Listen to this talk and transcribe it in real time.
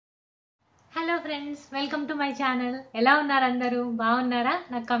Friends, welcome to my channel. ఎలా ఉన్నారు అందరూ? బాగున్నారా?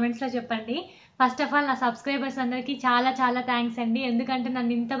 నాకు కమెంట్స్లో చెప్పండి. ఫస్ట్ ఆఫ్ ఆల్ నా సబ్స్క్రైబర్స్ అందరికీ చాలా చాలా థ్యాంక్స్ అండి. ఎందుకంటే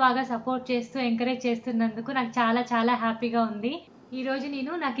నన్ను ఇంత బాగా సపోర్ట్ చేస్తూ ఎంకరేజ్ చేస్తున్నందుకు నాకు చాలా చాలా హ్యాపీగా ఉంది. ఈరోజు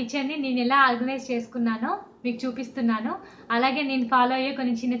నేను నా కిచెన్ని నేను ఎలా ఆర్గనైజ్ చేసుకున్నానో మీకు చూపిస్తున్నాను. అలాగే నేను ఫాలో అయ్యే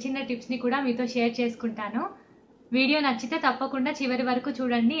కొన్ని చిన్న చిన్న టిప్స్ని కూడా మీతో షేర్ చేసుకుంటాను. వీడియో నచ్చితే తప్పకుండా చివరి వరకు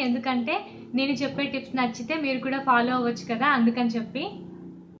చూడండి. ఎందుకంటే నేను చెప్పే టిప్స్ నచ్చితే మీరు కూడా ఫాలో అవ్వచ్చు కదా, అందుకని చెప్పి.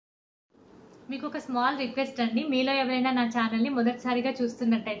 మీకు ఒక స్మాల్ రిక్వెస్ట్ అండి, మీలో ఎవరైనా నా ఛానల్ని మొదటిసారిగా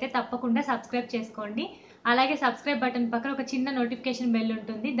చూస్తున్నట్టయితే తప్పకుండా సబ్స్క్రైబ్ చేసుకోండి. అలాగే సబ్స్క్రైబ్ బటన్ పక్కన ఒక చిన్న నోటిఫికేషన్ బెల్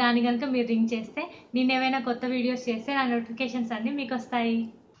ఉంటుంది. దాని కనుక మీరు రింగ్ చేస్తే నేను ఏమైనా కొత్త వీడియోస్ చేస్తే నా నోటిఫికేషన్స్ అన్నీ మీకు వస్తాయి.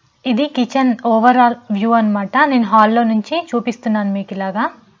 ఇది కిచెన్ ఓవరాల్ వ్యూ అనమాట. నేను హాల్లో నుంచి చూపిస్తున్నాను మీకు ఇలాగా.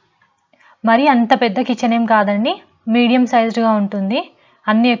 మరి అంత పెద్ద కిచెన్ ఏం కాదండి, మీడియం సైజ్డ్గా ఉంటుంది.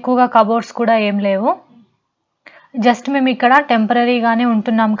 అన్నీ ఎక్కువగా కబోర్డ్స్ కూడా ఏం లేవు. జస్ట్ మేము ఇక్కడ టెంపరీగానే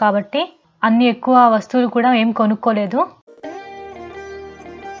ఉంటున్నాం కాబట్టి అన్ని ఎక్కువ వస్తువులు కూడా ఏం కొనుక్కోలేదు.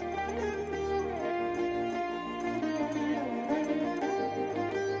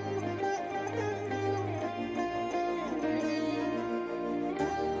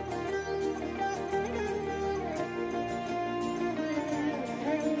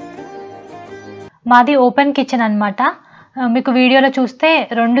 మాది ఓపెన్ కిచెన్ అన్నమాట. మీకు వీడియోలో చూస్తే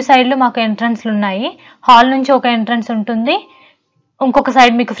రెండు సైడ్లు మాకు ఎంట్రన్స్లు ఉన్నాయి. హాల్ నుంచి ఒక ఎంట్రన్స్ ఉంటుంది, ఇంకొక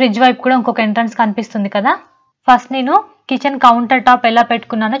సైడ్ మీకు ఫ్రిడ్జ్ వైపు కూడా ఇంకొక ఎంట్రన్స్ కనిపిస్తుంది కదా. ఫస్ట్ నేను కిచెన్ కౌంటర్ టాప్ ఎలా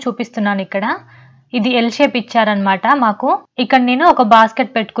పెట్టుకున్నానో చూపిస్తున్నాను. ఇక్కడ ఇది ఎల్ షేప్ ఇచ్చారనమాట మాకు. ఇక్కడ నేను ఒక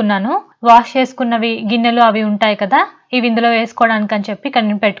బాస్కెట్ పెట్టుకున్నాను. వాష్ చేసుకున్నవి గిన్నెలు అవి ఉంటాయి కదా, ఇవి ఇందులో వేసుకోవడానికి అని చెప్పి ఇక్కడ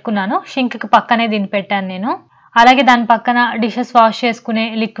నేను పెట్టుకున్నాను. షింక్కి పక్కనే దీన్ని పెట్టాను నేను. అలాగే దాని పక్కన డిషెస్ వాష్ చేసుకునే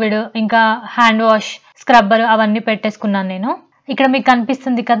లిక్విడ్, ఇంకా హ్యాండ్ వాష్, స్క్రబ్బర్ అవన్నీ పెట్టేసుకున్నాను నేను. ఇక్కడ మీకు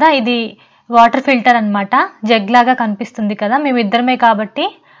కనిపిస్తుంది కదా, ఇది వాటర్ ఫిల్టర్ అనమాట. జగ్ లాగా కనిపిస్తుంది కదా. మేము ఇద్దరమే కాబట్టి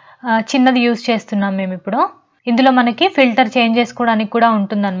చిన్నది యూజ్ చేస్తున్నాం మేము ఇప్పుడు. ఇందులో మనకి ఫిల్టర్ చేంజ్ చేసుకోవడానికి కూడా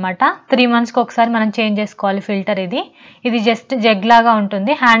ఉంటుందన్నమాట. 3 monthsకి ఒకసారి మనం చేంజ్ చేసుకోవాలి ఫిల్టర్. ఇది జస్ట్ జగ్ లాగా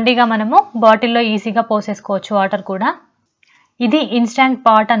ఉంటుంది. హ్యాండీగా మనము బాటిల్లో ఈజీగా పోసేసుకోవచ్చు వాటర్ కూడా. ఇది ఇన్స్టాంట్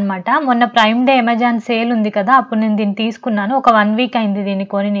పాట్ అనమాట. మొన్న ప్రైమ్ డే అమెజాన్ సేల్ ఉంది కదా, అప్పుడు నేను దీన్ని తీసుకున్నాను. ఒక 1 week అయింది దీన్ని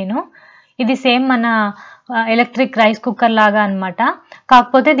కొని నేను. ఇది సేమ్ మన ఎలక్ట్రిక్ రైస్ కుక్కర్ లాగా అనమాట.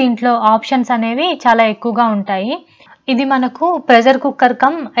 కాకపోతే దీంట్లో ఆప్షన్స్ అనేవి చాలా ఎక్కువగా ఉంటాయి. ఇది మనకు pressure cooker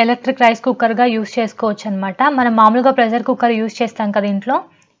come electric rice కుక్కర్గా use చేసుకోవచ్చు అనమాట. మనం మామూలుగా ప్రెషర్ కుక్కర్ యూజ్ చేస్తాం కదా ఇంట్లో,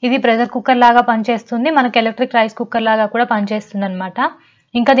 ఇది ప్రెషర్ కుక్కర్ లాగా పనిచేస్తుంది, మనకి ఎలక్ట్రిక్ రైస్ కుక్కర్ లాగా కూడా పనిచేస్తుంది అనమాట.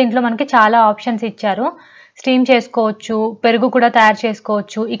 ఇంకా దీంట్లో మనకి చాలా ఆప్షన్స్ ఇచ్చారు. స్టీమ్ చేసుకోవచ్చు, పెరుగు కూడా తయారు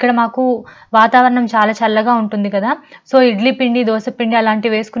చేసుకోవచ్చు. ఇక్కడ మాకు వాతావరణం చాలా చల్లగా ఉంటుంది కదా, సో ఇడ్లీ పిండి, దోశ పిండి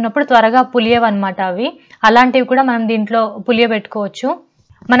అలాంటివి వేసుకున్నప్పుడు త్వరగా పులియవన్నమాట అవి. అలాంటివి కూడా మనం దీంట్లో పులియబెట్టుకోవచ్చు.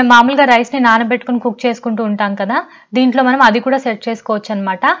 మనం మామూలుగా రైస్ని నానబెట్టుకుని కుక్ చేసుకుంటూ ఉంటాం కదా, దీంట్లో మనం అది కూడా సెట్ చేసుకోవచ్చు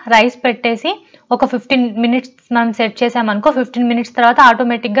అనమాట. రైస్ పెట్టేసి ఒక 15 minutes మనం సెట్ చేసామనుకో, 15 minutes తర్వాత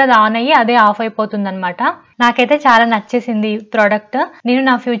ఆటోమేటిక్గా అది ఆన్ అయ్యి అదే ఆఫ్ అయిపోతుంది అనమాట. నాకైతే చాలా నచ్చేసింది ప్రోడక్ట్. నేను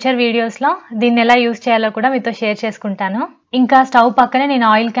నా ఫ్యూచర్ వీడియోస్లో దీన్ని ఎలా యూజ్ చేయాలో కూడా మీతో షేర్ చేసుకుంటాను. ఇంకా స్టవ్ పక్కనే నేను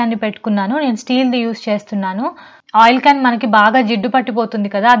ఆయిల్ క్యాన్ని పెట్టుకున్నాను. నేను స్టీల్ది యూజ్ చేస్తున్నాను. ఆయిల్ క్యాన్ మనకి బాగా జిడ్డు పట్టిపోతుంది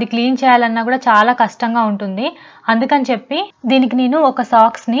కదా, అది క్లీన్ చేయాలన్నా కూడా చాలా కష్టంగా ఉంటుంది. అందుకని చెప్పి దీనికి నేను ఒక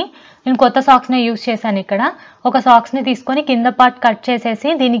సాక్స్ని, నేను కొత్త సాక్స్ని యూజ్ చేశాను. ఇక్కడ ఒక సాక్స్ని తీసుకొని కింద పార్ట్ కట్ చేసేసి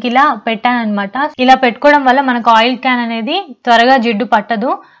దీనికి ఇలా పెట్టాను అనమాట. ఇలా పెట్టుకోవడం వల్ల మనకు ఆయిల్ క్యాన్ అనేది త్వరగా జిడ్డు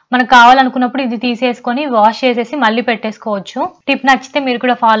పట్టదు. మనకు కావాలనుకున్నప్పుడు ఇది తీసేసుకొని వాష్ చేసేసి మళ్ళీ పెట్టేసుకోవచ్చు. టిప్ నచ్చితే మీరు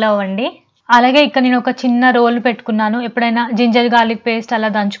కూడా ఫాలో అవ్వండి. అలాగే ఇక్కడ నేను ఒక చిన్న రోల్ పెట్టుకున్నాను. ఎప్పుడైనా జింజర్ గార్లిక్ పేస్ట్ అలా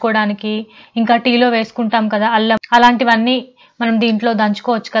దంచుకోవడానికి, ఇంకా టీలో వేసుకుంటాం కదా అల్లం, అలాంటివన్నీ మనం దీంట్లో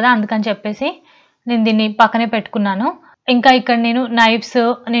దంచుకోవచ్చు కదా, అందుకని చెప్పేసి నేను దీన్ని పక్కనే పెట్టుకున్నాను. ఇంకా ఇక్కడ నేను నైఫ్స్,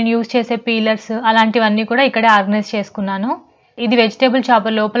 నేను యూజ్ చేసే పీలర్స్ అలాంటివన్నీ కూడా ఇక్కడే ఆర్గనైజ్ చేసుకున్నాను. ఇది వెజిటేబుల్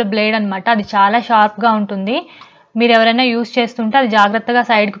చాపర్ లోపల బ్లేడ్ అనమాట. అది చాలా షార్ప్గా ఉంటుంది. మీరు ఎవరైనా యూజ్ చేస్తుంటే అది జాగ్రత్తగా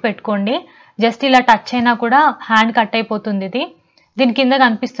సైడ్కి పెట్టుకోండి. జస్ట్ ఇలా టచ్ అయినా కూడా హ్యాండ్ కట్ అయిపోతుంది. దీని కింద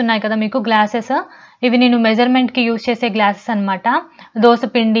కనిపిస్తున్నాయి కదా మీకు గ్లాసెస్, ఇవి నేను మెజర్మెంట్కి యూజ్ చేసే గ్లాసెస్ అనమాట. దోశ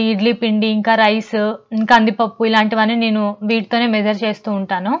పిండి, ఇడ్లీ పిండి, ఇంకా రైస్, ఇంకా కందిపప్పు ఇలాంటివన్నీ నేను వీటితోనే మెజర్ చేస్తూ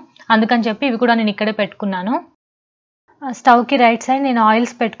ఉంటాను. అందుకని చెప్పి ఇవి కూడా నేను ఇక్కడే పెట్టుకున్నాను. స్టవ్కి రైట్ సైడ్ నేను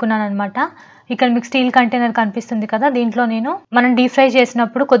ఆయిల్స్ పెట్టుకున్నాను అనమాట. ఇక్కడ మీకు స్టీల్ కంటైనర్ కనిపిస్తుంది కదా, దీంట్లో నేను మనం డీప్ ఫ్రై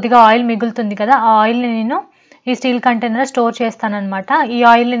చేసినప్పుడు కొద్దిగా ఆయిల్ మిగులుతుంది కదా, ఆ ఆయిల్ని నేను ఈ స్టీల్ కంటైనర్ స్టోర్ చేస్తాను అనమాట. ఈ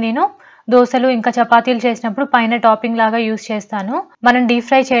ఆయిల్ని నేను దోశలు ఇంకా చపాతీలు చేసినప్పుడు పైన టాపింగ్ లాగా యూజ్ చేస్తాను. మనం డీప్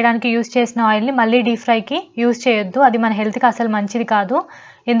ఫ్రై చేయడానికి యూజ్ చేసిన ఆయిల్ని మళ్ళీ డీప్ ఫ్రైకి యూజ్ చేయొద్దు. అది మన హెల్త్కి అసలు మంచిది కాదు.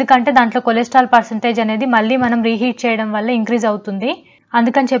 ఎందుకంటే దాంట్లో కొలెస్ట్రాల్ పర్సంటేజ్ అనేది మళ్ళీ మనం రీహీట్ చేయడం వల్ల ఇంక్రీజ్ అవుతుంది.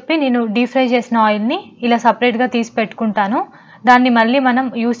 అందుకని చెప్పి నేను డీప్ ఫ్రై చేసిన ఆయిల్ని ఇలా సపరేట్గా తీసి పెట్టుకుంటాను. దాన్ని మళ్ళీ మనం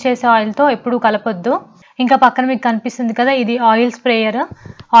యూజ్ చేసే ఆయిల్తో ఎప్పుడూ కలపొద్దు. ఇంకా పక్కన మీకు కనిపిస్తుంది కదా, ఇది oil sprayer,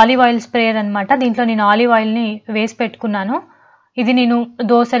 olive oil sprayer అనమాట. దీంట్లో నేను ఆలివ్ ఆయిల్ని వేసి పెట్టుకున్నాను. ఇది నేను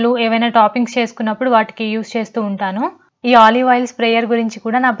దోశలు ఏవైనా టాపింగ్స్ చేసుకున్నప్పుడు వాటికి యూస్ చేస్తూ ఉంటాను. ఈ ఆలివ్ ఆయిల్ స్ప్రేయర్ గురించి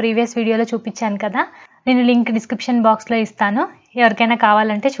కూడా నా ప్రీవియస్ వీడియోలో చూపించాను కదా, నేను లింక్ డిస్క్రిప్షన్ బాక్స్లో ఇస్తాను, ఎవరికైనా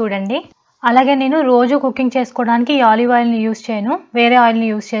కావాలంటే చూడండి. అలాగే నేను రోజు కుకింగ్ చేసుకోవడానికి ఈ ఆలివ్ ఆయిల్ని యూస్ చేయను, వేరే ఆయిల్ని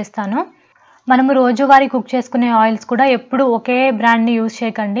యూస్ చేస్తాను. మనము రోజువారీ కుక్ చేసుకునే ఆయిల్స్ కూడా ఎప్పుడు ఒకే బ్రాండ్ని యూస్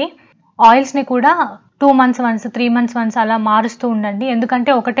చేయకండి. ఆయిల్స్ని కూడా 2 months వన్స్ 3 months వన్స్ అలా మారుస్తూ ఉండండి.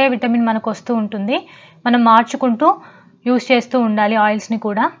 ఎందుకంటే ఒకటే విటమిన్ మనకు వస్తూ ఉంటుంది, మనం మార్చుకుంటూ యూస్ చేస్తూ ఉండాలి ఆయిల్స్ని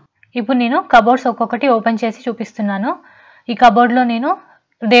కూడా. ఇప్పుడు నేను కబోర్డ్స్ ఒక్కొక్కటి ఓపెన్ చేసి చూపిస్తున్నాను. ఈ కబోర్డ్లో నేను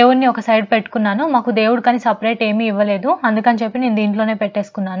దేవుడిని ఒక సైడ్ పెట్టుకున్నాను. మాకు దేవుడు కానీ సపరేట్ ఏమీ ఇవ్వలేదు, అందుకని చెప్పి నేను దీంట్లోనే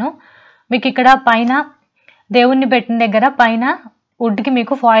పెట్టేసుకున్నాను. మీకు ఇక్కడ పైన దేవుణ్ణి పెట్టిన దగ్గర పైన వుడ్కి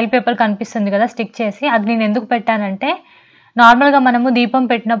మీకు ఫాయిల్ పేపర్ కనిపిస్తుంది కదా స్టిక్ చేసి, అది నేను ఎందుకు పెట్టానంటే నార్మల్గా మనము దీపం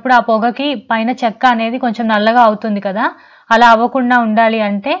పెట్టినప్పుడు ఆ పొగకి పైన చెక్క అనేది కొంచెం నల్లగా అవుతుంది కదా, అలా అవ్వకుండా ఉండాలి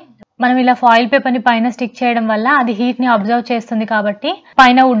అంటే మనం ఇలా ఫాయిల్ పేపర్ని పైన స్టిక్ చేయడం వల్ల అది హీట్ని అబ్జర్వ్ చేస్తుంది, కాబట్టి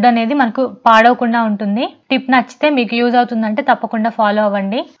పైన వుడ్ అనేది మనకు పాడవకుండా ఉంటుంది. టిప్ నచ్చితే మీకు యూజ్ అవుతుందంటే తప్పకుండా ఫాలో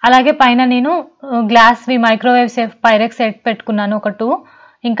అవ్వండి. అలాగే పైన నేను గ్లాస్వి మైక్రోవేవ్ సేఫ్ పైరెక్స్ సెట్ పెట్టుకున్నాను ఒక 2,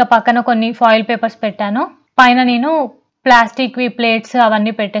 ఇంకా పక్కన కొన్ని ఫాయిల్ పేపర్స్ పెట్టాను. పైన నేను ప్లాస్టిక్వి ప్లేట్స్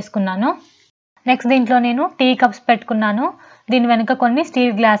అవన్నీ పెట్టేసుకున్నాను. నెక్స్ట్ దీంట్లో నేను టీ కప్స్ పెట్టుకున్నాను. దీని వెనుక కొన్ని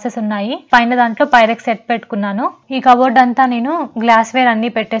స్టీల్ గ్లాసెస్ ఉన్నాయి. పైన దాంట్లో పైరెక్స్ సెట్ పెట్టుకున్నాను. ఈ కబోర్డ్ అంతా నేను గ్లాస్ వేర్ అన్నీ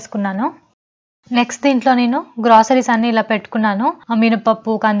పెట్టేసుకున్నాను. నెక్స్ట్ దీంట్లో నేను గ్రాసరీస్ అన్నీ ఇలా పెట్టుకున్నాను.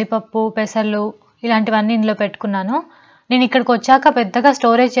 మినపప్పు, కందిపప్పు, పెసర్లు ఇలాంటివన్నీ ఇందులో పెట్టుకున్నాను. నేను ఇక్కడికి వచ్చాక పెద్దగా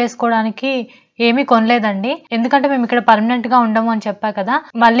స్టోరేజ్ చేసుకోవడానికి ఏమీ కొనలేదండి, ఎందుకంటే మేము ఇక్కడ పర్మనెంట్గా ఉండము అని చెప్పా కదా,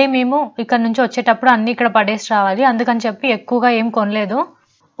 మళ్ళీ మేము ఇక్కడ నుంచి వచ్చేటప్పుడు అన్నీ ఇక్కడ పడేసి రావాలి, అందుకని చెప్పి ఎక్కువగా ఏం కొనలేదు.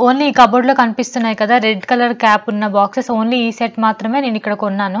 ఓన్లీ ఈ కబోర్డ్లో కనిపిస్తున్నాయి కదా రెడ్ కలర్ క్యాప్ ఉన్న బాక్సెస్, ఓన్లీ ఈ సెట్ మాత్రమే నేను ఇక్కడ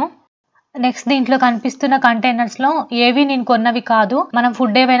కొన్నాను. నెక్స్ట్ దీంట్లో కనిపిస్తున్న కంటైనర్స్లో ఏవి నేను కొన్నవి కాదు, మనం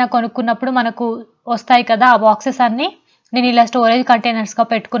ఫుడ్ ఏవైనా కొనుక్కున్నప్పుడు మనకు వస్తాయి కదా ఆ బాక్సెస్ అన్నీ నేను ఇలా స్టోరేజ్ కంటైనర్స్గా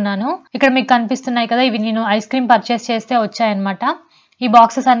పెట్టుకున్నాను. ఇక్కడ మీకు కనిపిస్తున్నాయి కదా, ఇవి నేను ఐస్ క్రీమ్ పర్చేస్ చేస్తే వచ్చాయన్నమాట. ఈ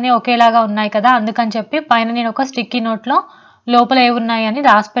బాక్సెస్ అన్నీ ఒకేలాగా ఉన్నాయి కదా, అందుకని చెప్పి పైన నేను ఒక స్టిక్కీ నోట్లో లోపల ఏమున్నాయి అని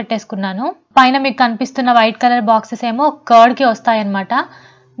రాసి పెట్టేసుకున్నాను. పైన మీకు కనిపిస్తున్న వైట్ కలర్ బాక్సెస్ ఏమో కర్డ్కి వస్తాయన్నమాట.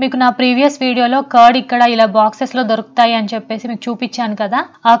 మీకు నా ప్రీవియస్ వీడియోలో కర్డ్ ఇక్కడ ఇలా బాక్సెస్లో దొరుకుతాయి అని చెప్పేసి మీకు చూపించాను కదా,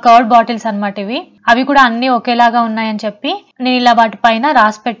 ఆ కర్డ్ బాటిల్స్ అనమాట ఇవి. అవి కూడా అన్నీ ఒకేలాగా ఉన్నాయని చెప్పి నేను ఇలా వాటి పైన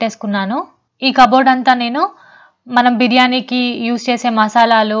రాసి పెట్టేసుకున్నాను. ఈ కబోర్డ్ అంతా నేను మనం బిర్యానీకి యూజ్ చేసే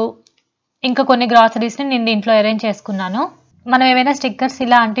మసాలాలు ఇంకా కొన్ని గ్రాసరీస్ని నేను దీంట్లో అరేంజ్ చేసుకున్నాను. మనం ఏమైనా స్టిక్కర్స్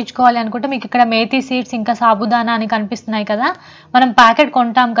ఇలా అంటించుకోవాలి అనుకుంటే మీకు ఇక్కడ మేథీ సీడ్స్ ఇంకా సాబుదానా అని కనిపిస్తున్నాయి కదా, మనం ప్యాకెట్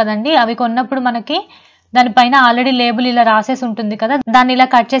కొంటాం కదండి, అవి కొన్నప్పుడు మనకి దానిపైన ఆల్రెడీ లేబుల్ ఇలా రాసేసి ఉంటుంది కదా, దాన్ని ఇలా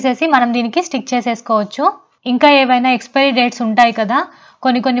కట్ చేసేసి మనం దీనికి స్టిక్ చేసేసుకోవచ్చు. ఇంకా ఏవైనా ఎక్స్పైరీ డేట్స్ ఉంటాయి కదా,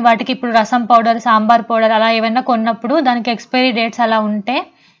 కొన్ని వాటికి ఇప్పుడు రసం పౌడర్, సాంబార్ పౌడర్ అలా ఏమైనా కొన్నప్పుడు దానికి ఎక్స్పైరీ డేట్స్ అలా ఉంటే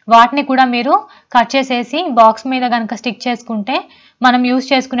వాటిని కూడా మీరు కట్ చేసేసి బాక్స్ మీద కనుక స్టిక్ చేసుకుంటే మనం యూజ్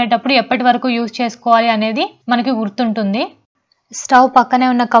చేసుకునేటప్పుడు ఎప్పటి వరకు యూజ్ చేసుకోవాలి అనేది మనకి గుర్తుంటుంది. స్టవ్ పక్కనే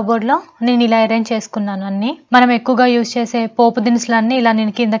ఉన్న కబోర్డ్లో నేను ఇలా అరేంజ్ చేసుకున్నాను అన్నీ. మనం ఎక్కువగా యూజ్ చేసే పోపు దినుసులన్నీ ఇలా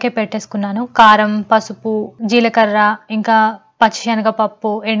నేను కిందకే పెట్టేసుకున్నాను. కారం, పసుపు, జీలకర్ర, ఇంకా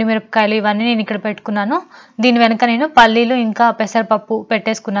పచ్చిశనగపప్పు, ఎండుమిరపకాయలు ఇవన్నీ నేను ఇక్కడ పెట్టుకున్నాను. దీని వెనక నేను పల్లీలు ఇంకా పెసరపప్పు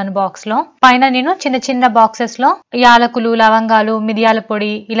పెట్టేసుకున్నాను బాక్స్లో. పైన నేను చిన్న చిన్న బాక్సెస్లో యాలకులు, లవంగాలు, మిరియాల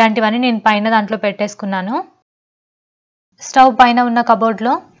పొడి ఇలాంటివన్నీ నేను పైన దాంట్లో పెట్టేసుకున్నాను. స్టవ్ పైన ఉన్న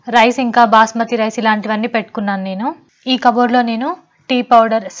కబోర్డ్లో రైస్ ఇంకా బాస్మతి రైస్ ఇలాంటివన్నీ పెట్టుకున్నాను నేను. ఈ కబోర్డ్లో నేను టీ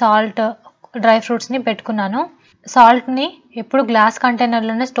పౌడర్, సాల్ట్, డ్రై ఫ్రూట్స్ని పెట్టుకున్నాను. సాల్ట్ని ఎప్పుడు గ్లాస్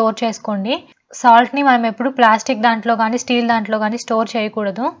కంటైనర్లోనే స్టోర్ చేసుకోండి. సాల్ట్ని మనం ఎప్పుడు ప్లాస్టిక్ దాంట్లో కానీ స్టీల్ దాంట్లో కానీ స్టోర్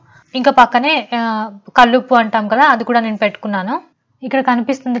చేయకూడదు. ఇంకా పక్కనే కల్లుప్పు అంటాం కదా, అది కూడా నేను పెట్టుకున్నాను. ఇక్కడ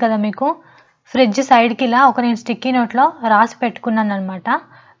కనిపిస్తుంది కదా మీకు, ఫ్రిడ్జ్ సైడ్కి ఇలా ఒక నేను స్టిక్కీ నోట్లో రాసి పెట్టుకున్నాను అనమాట.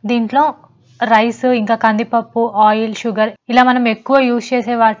 దీంట్లో రైస్ ఇంకా కందిపప్పు, ఆయిల్, షుగర్ ఇలా మనం ఎక్కువ యూజ్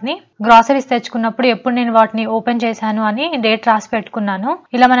చేసే వాటిని గ్రాసరీస్ తెచ్చుకున్నప్పుడు ఎప్పుడు నేను వాటిని ఓపెన్ చేశాను అని డేట్ రాసి పెట్టుకున్నాను.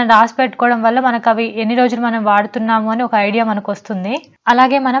 ఇలా మనం రాసి పెట్టుకోవడం వల్ల మనకు అవి ఎన్ని రోజులు మనం వాడుతున్నాము అని ఒక ఐడియా మనకు వస్తుంది.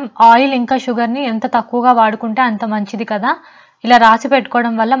 అలాగే మనం ఆయిల్ ఇంకా షుగర్ని ఎంత తక్కువగా వాడుకుంటే అంత మంచిది కదా. ఇలా రాసి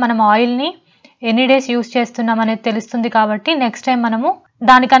పెట్టుకోవడం వల్ల మనం ఆయిల్ని ఎన్ని డేస్ యూజ్ చేస్తున్నాం అనేది తెలుస్తుంది, కాబట్టి నెక్స్ట్ టైం మనము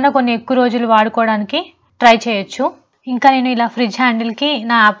దానికన్నా కొన్ని ఎక్కువ రోజులు వాడుకోవడానికి ట్రై చేయొచ్చు. ఇంకా నేను ఇలా ఫ్రిడ్జ్ హ్యాండిల్కి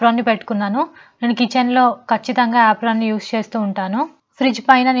నా యాప్రాన్ని పెట్టుకున్నాను. నేను కిచెన్లో ఖచ్చితంగా యాప్రాన్ని యూజ్ చేస్తూ ఉంటాను. ఫ్రిడ్జ్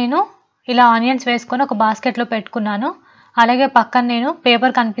పైన నేను ఇలా ఆనియన్స్ వేసుకొని ఒక బాస్కెట్లో పెట్టుకున్నాను. అలాగే పక్కన నేను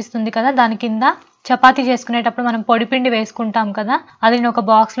పేపర్ కనిపిస్తుంది కదా, దాని కింద చపాతీ చేసుకునేటప్పుడు మనం పొడిపిండి వేసుకుంటాం కదా, అది నేను ఒక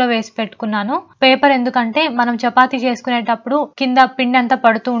బాక్స్ లో వేసి పెట్టుకున్నాను. పేపర్ ఎందుకంటే మనం చపాతీ చేసుకునేటప్పుడు కింద పిండి అంతా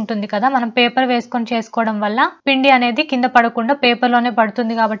పడుతూ ఉంటుంది కదా, మనం పేపర్ వేసుకొని చేసుకోవడం వల్ల పిండి అనేది కింద పడకుండా పేపర్ లోనే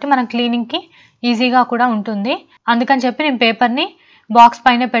పడుతుంది కాబట్టి మనం క్లీనింగ్ కి ఈజీగా కూడా ఉంటుంది. అందుకని చెప్పి నేను పేపర్ ని బాక్స్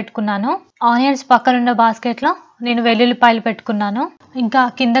పైన పెట్టుకున్నాను. ఆనియన్స్ పక్కనున్న బాస్కెట్ లో నేను వెల్లుల్లిపాయలు పెట్టుకున్నాను. ఇంకా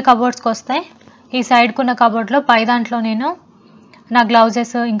కింద కబోర్డ్స్కి వస్తే ఈ సైడ్ కున్న కబోర్డ్ లో పై దాంట్లో నేను నా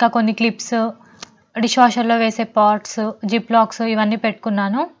గ్లౌజెస్, ఇంకా కొన్ని క్లిప్స్, డిష్ వాషర్లో వేసే పాట్స్, జిప్ లాక్స్ ఇవన్నీ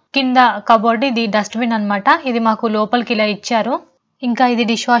పెట్టుకున్నాను. కింద కబోర్డ్ ఇది డస్ట్బిన్ అనమాట. ఇది మాకు లోపలికి ఇలా ఇచ్చారు. ఇంకా ఇది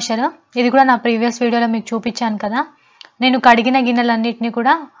డిష్ వాషర్. ఇది కూడా నా ప్రీవియస్ వీడియోలో మీకు చూపించాను కదా. నేను కడిగిన గిన్నెలన్నిటిని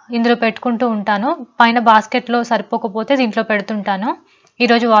కూడా ఇందులో పెట్టుకుంటూ ఉంటాను. పైన బాస్కెట్లో సరిపోకపోతే దీంట్లో పెడుతుంటాను.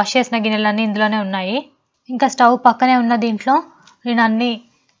 ఈరోజు వాష్ చేసిన గిన్నెలన్నీ ఇందులోనే ఉన్నాయి. ఇంకా స్టవ్ పక్కనే ఉన్న దీంట్లో నేను అన్ని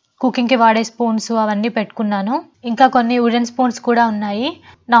కుకింగ్కి వాడే స్పూన్స్ అవన్నీ పెట్టుకున్నాను. ఇంకా కొన్ని వుడెన్ స్పూన్స్ కూడా ఉన్నాయి.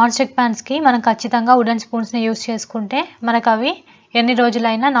 నాన్ స్టిక్ ప్యాన్స్కి మనం ఖచ్చితంగా వుడెన్ స్పూన్స్ని యూస్ చేసుకుంటే మనకు అవి ఎన్ని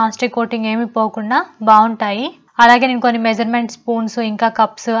రోజులైనా నాన్ స్టిక్ కోటింగ్ ఏమి పోకుండా బాగుంటాయి. అలాగే నేను కొన్ని మెజర్మెంట్ స్పూన్స్, ఇంకా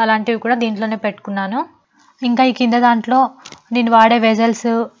కప్స్ అలాంటివి కూడా దీంట్లోనే పెట్టుకున్నాను. ఇంకా ఈ కింద దాంట్లో నేను వాడే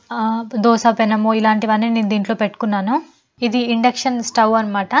వెజల్స్, దోశ పెనము ఇలాంటివన్నీ నేను దీంట్లో పెట్టుకున్నాను. ఇది ఇండక్షన్ స్టవ్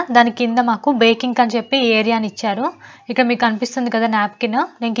అనమాట. దాని కింద మాకు బేకింగ్ అని చెప్పి ఏరియాని ఇచ్చారు. ఇక్కడ మీకు కనిపిస్తుంది కదా నాప్కిన్.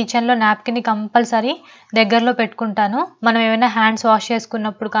 నేను కిచెన్లో నాప్కిన్ని కంపల్సరీ దగ్గరలో పెట్టుకుంటాను. మనం ఏమైనా హ్యాండ్స్ వాష్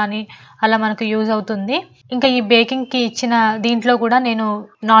చేసుకున్నప్పుడు కానీ అలా మనకు యూజ్ అవుతుంది. ఇంకా ఈ బేకింగ్కి ఇచ్చిన దీంట్లో కూడా నేను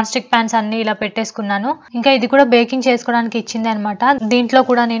నాన్ స్టిక్ ప్యాన్స్ అన్ని ఇలా పెట్టేసుకున్నాను. ఇంకా ఇది కూడా బేకింగ్ చేసుకోవడానికి ఇచ్చింది అనమాట. దీంట్లో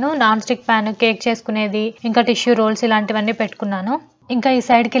కూడా నేను నాన్ స్టిక్ ప్యాన్, కేక్ చేసుకునేది, ఇంకా టిష్యూ రోల్స్ ఇలాంటివన్నీ పెట్టుకున్నాను. ఇంకా ఈ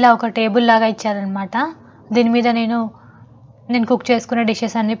సైడ్కి ఇలా ఒక టేబుల్ లాగా ఇచ్చారనమాట. దీని మీద నేను కుక్ చేసుకునే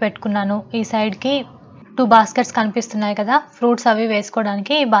డిషెస్ అన్నీ పెట్టుకున్నాను. ఈ సైడ్కి 2 బాస్కెట్స్ కనిపిస్తున్నాయి కదా, ఫ్రూట్స్ అవి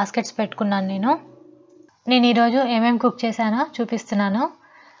వేసుకోవడానికి ఈ బాస్కెట్స్ పెట్టుకున్నాను. నేను ఈరోజు ఏమేమి కుక్ చేశానో చూపిస్తున్నాను.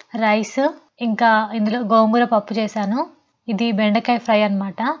 రైస్, ఇంకా ఇందులో గోంగూర పప్పు చేశాను. ఇది బెండకాయ ఫ్రై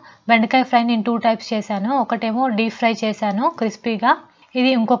అనమాట. బెండకాయ ఫ్రై నేను 2 టైప్స్ చేశాను. ఒకటేమో డీప్ ఫ్రై చేశాను క్రిస్పీగా. ఇది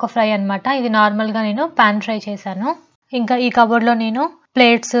ఇంకొక ఫ్రై అనమాట. ఇది నార్మల్గా నేను పాన్ ఫ్రై చేశాను. ఇంకా ఈ కబోర్డ్లో నేను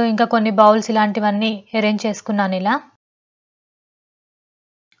ప్లేట్స్, ఇంకా కొన్ని బౌల్స్ ఇలాంటివన్నీ అరేంజ్ చేసుకున్నాను. ఇలా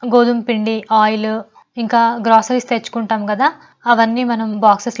గోధుమ పిండి, ఆయిల్, ఇంకా గ్రాసరీస్ తెచ్చుకుంటాం కదా, అవన్నీ మనం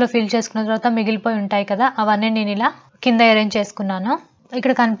బాక్సెస్లో ఫిల్ చేసుకున్న తర్వాత మిగిలిపోయి ఉంటాయి కదా, అవన్నీ నేను ఇలా కింద అరేంజ్ చేసుకున్నాను.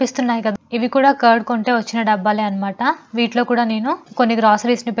 ఇక్కడ కనిపిస్తున్నాయి కదా, ఇవి కూడా కర్డ్ కొంటే వచ్చిన డబ్బాలే అనమాట. వీటిలో కూడా నేను కొన్ని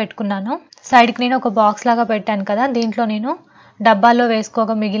గ్రాసరీస్ని పెట్టుకున్నాను. సైడ్కి నేను ఒక బాక్స్ లాగా పెట్టాను కదా, దీంట్లో నేను డబ్బాల్లో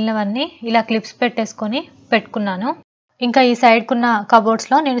వేసుకోగా మిగిలినవన్నీ ఇలా క్లిప్స్ పెట్టేసుకొని పెట్టుకున్నాను. ఇంకా ఈ సైడ్కున్న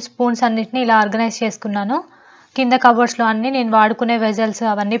కబోర్డ్స్లో నేను స్పూన్స్ అన్నిటిని ఇలా ఆర్గనైజ్ చేసుకున్నాను. కింద కబోర్డ్స్లో అన్నీ నేను వాడుకునే వెజల్స్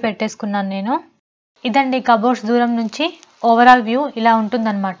అవన్నీ పెట్టేసుకున్నాను. ఇదండి కబోర్డ్స్ దూరం నుంచి ఓవరాల్ వ్యూ ఇలా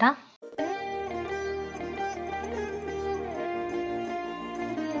ఉంటుందన్నమాట.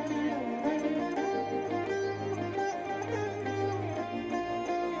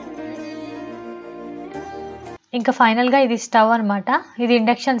 ఇంకా ఫైనల్గా ఇది స్టవ్ అనమాట. ఇది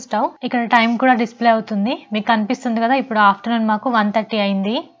ఇండక్షన్ స్టవ్. ఇక్కడ టైం కూడా డిస్ప్లే అవుతుంది, మీకు కనిపిస్తుంది కదా. ఇప్పుడు ఆఫ్టర్నూన్ మాకు 1:30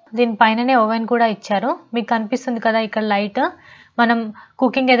 అయింది. దీనిపైననే ఓవెన్ కూడా ఇచ్చారు. మీకు కనిపిస్తుంది కదా ఇక్కడ లైట్. మనం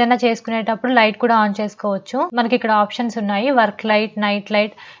కుకింగ్ ఏదైనా చేసుకునేటప్పుడు లైట్ కూడా ఆన్ చేసుకోవచ్చు. మనకి ఇక్కడ ఆప్షన్స్ ఉన్నాయి, వర్క్ లైట్, నైట్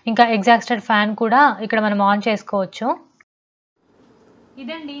లైట్, ఇంకా ఎగ్జాస్టెడ్ ఫ్యాన్ కూడా ఇక్కడ మనం ఆన్ చేసుకోవచ్చు.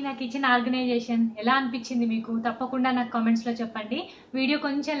 ఇదండి నా కిచెన్ ఆర్గనైజేషన్. ఎలా అనిపించింది మీకు? తప్పకుండా నాకు కామెంట్స్లో చెప్పండి. వీడియో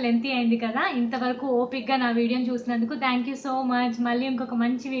కొంచెం లెంతీ అయింది కదా, ఇంతవరకు ఓపిక్గా నా వీడియోని చూసినందుకు థ్యాంక్ యూ సో మచ్. మళ్ళీ ఇంకొక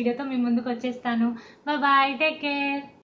మంచి వీడియోతో మీ ముందుకు వచ్చేస్తాను. Bye, take care.